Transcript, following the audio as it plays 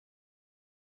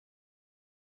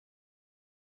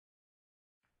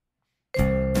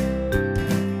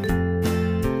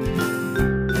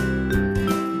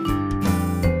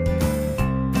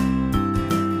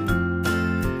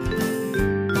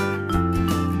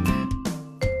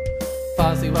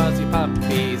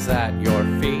FuzzyWuzzyPuppies at your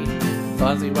feet.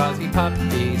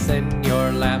 FuzzyWuzzyPuppies in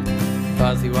your lap.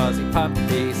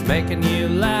 FuzzyWuzzyPuppies making you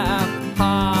laugh.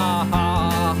 Ha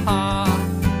ha ha.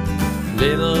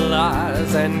 Little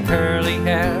eyes and curly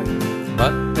hair,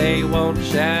 but they won't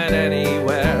shed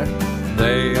anywhere.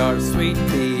 They are sweet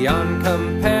beyond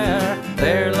compare.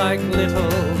 They're like little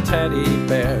teddy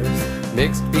bears.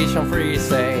 Mixed Bichon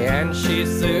Frise and Shih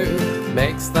Tzu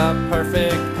makes the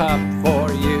perfect pup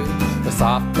for you. They're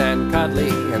soft and cuddly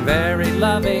and very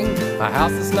loving. A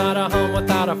house is not a home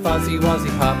without a Fuzzy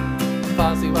Wuzzy pup.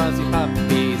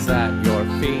 FuzzyWuzzyPuppies at your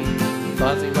feet.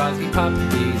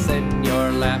 FuzzyWuzzyPuppies in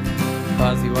your lap.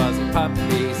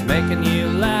 FuzzyWuzzyPuppies making you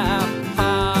laugh.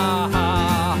 Ha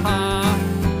ha ha.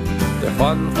 They're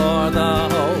fun for the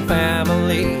whole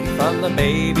family, from the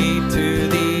baby to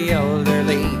the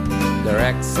elderly. They're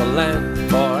excellent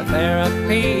for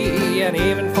therapy and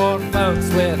even for folks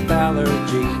with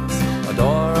allergies.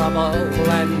 Adorable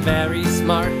and very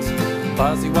smart,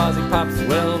 FuzzyWuzzyPups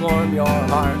will warm your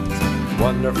heart.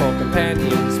 Wonderful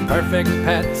companions, perfect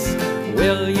pets.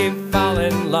 Will you fall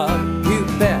in love? You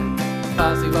bet.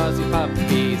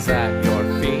 FuzzyWuzzyPuppies at your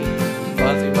feet.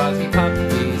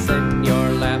 FuzzyWuzzyPuppies in your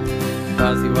lap.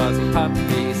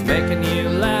 FuzzyWuzzyPuppies making you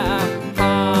laugh.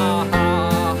 Ha ha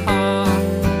ha.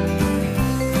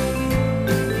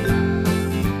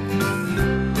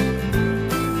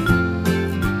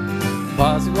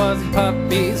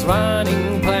 FuzzyWuzzyPuppies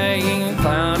running, playing,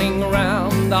 clowning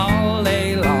around all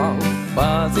day long.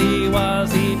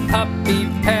 FuzzyWuzzy puppy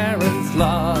parents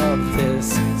love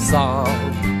this song.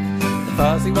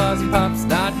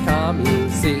 FuzzyWuzzyPups.com you'll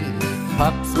see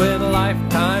pups with a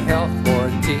lifetime health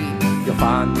warranty. You'll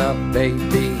find the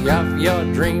baby of your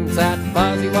dreams at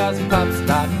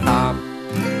FuzzyWuzzyPups.com.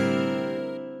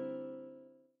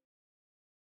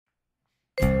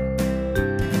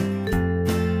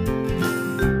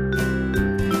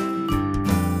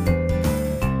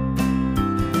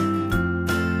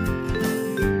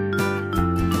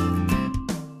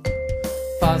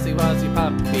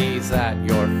 FuzzyWuzzyPuppies at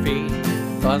your feet.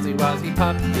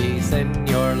 FuzzyWuzzyPuppies in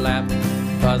your lap.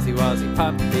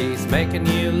 FuzzyWuzzyPuppies making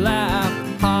you laugh.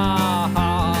 Ha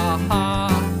ha ha.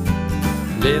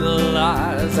 Little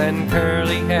eyes and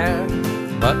curly hair,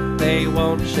 but they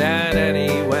won't shed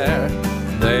anywhere.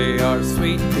 They are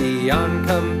sweet beyond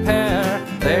compare.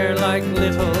 They're like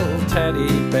little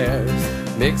teddy bears.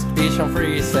 Mixed Bichon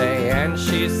Frise and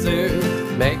Shih Tzu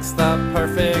makes the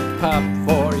perfect pup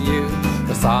for you.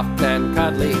 They're soft and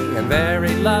cuddly and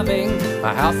very loving.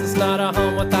 A house is not a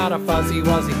home without a Fuzzy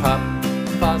Wuzzy pup.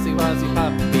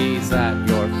 FuzzyWuzzyPuppies at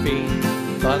your feet.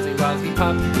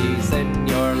 FuzzyWuzzyPuppies in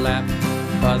your lap.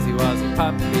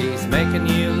 FuzzyWuzzyPuppies making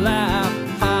you laugh.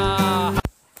 Ha ha.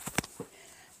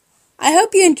 I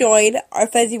hope you enjoyed our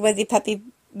Fuzzy Wuzzy Puppy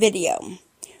video.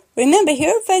 Remember,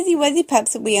 here at Fuzzy Wuzzy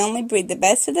Pups, we only breed the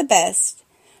best of the best.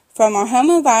 From our home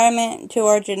environment to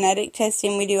our genetic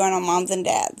testing we do on our moms and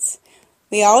dads.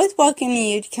 We always welcome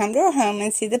you to come to our home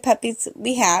and see the puppies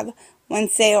we have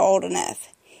once they are old enough.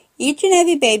 Each and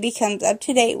every baby comes up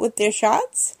to date with their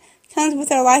shots, comes with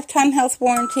our lifetime health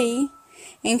warranty,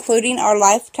 including our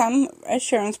lifetime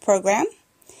assurance program.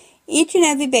 Each and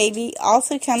every baby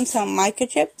also comes home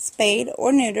microchipped, spayed,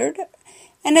 or neutered,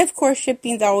 and of course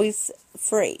shipping is always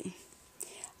free.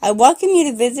 I welcome you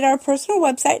to visit our personal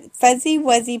website,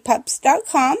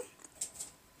 FuzzyWuzzyPups.com.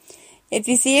 If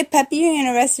you see a puppy you're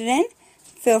interested in,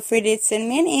 feel free to send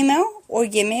me an email or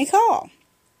give me a call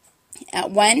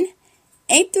at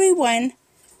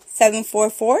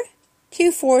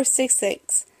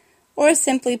 1-831-744-2466 or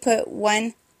simply put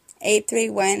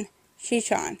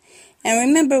 1-831-Shichon. And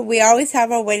remember, we always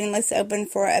have our waiting list open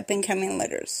for up-and-coming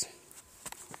litters.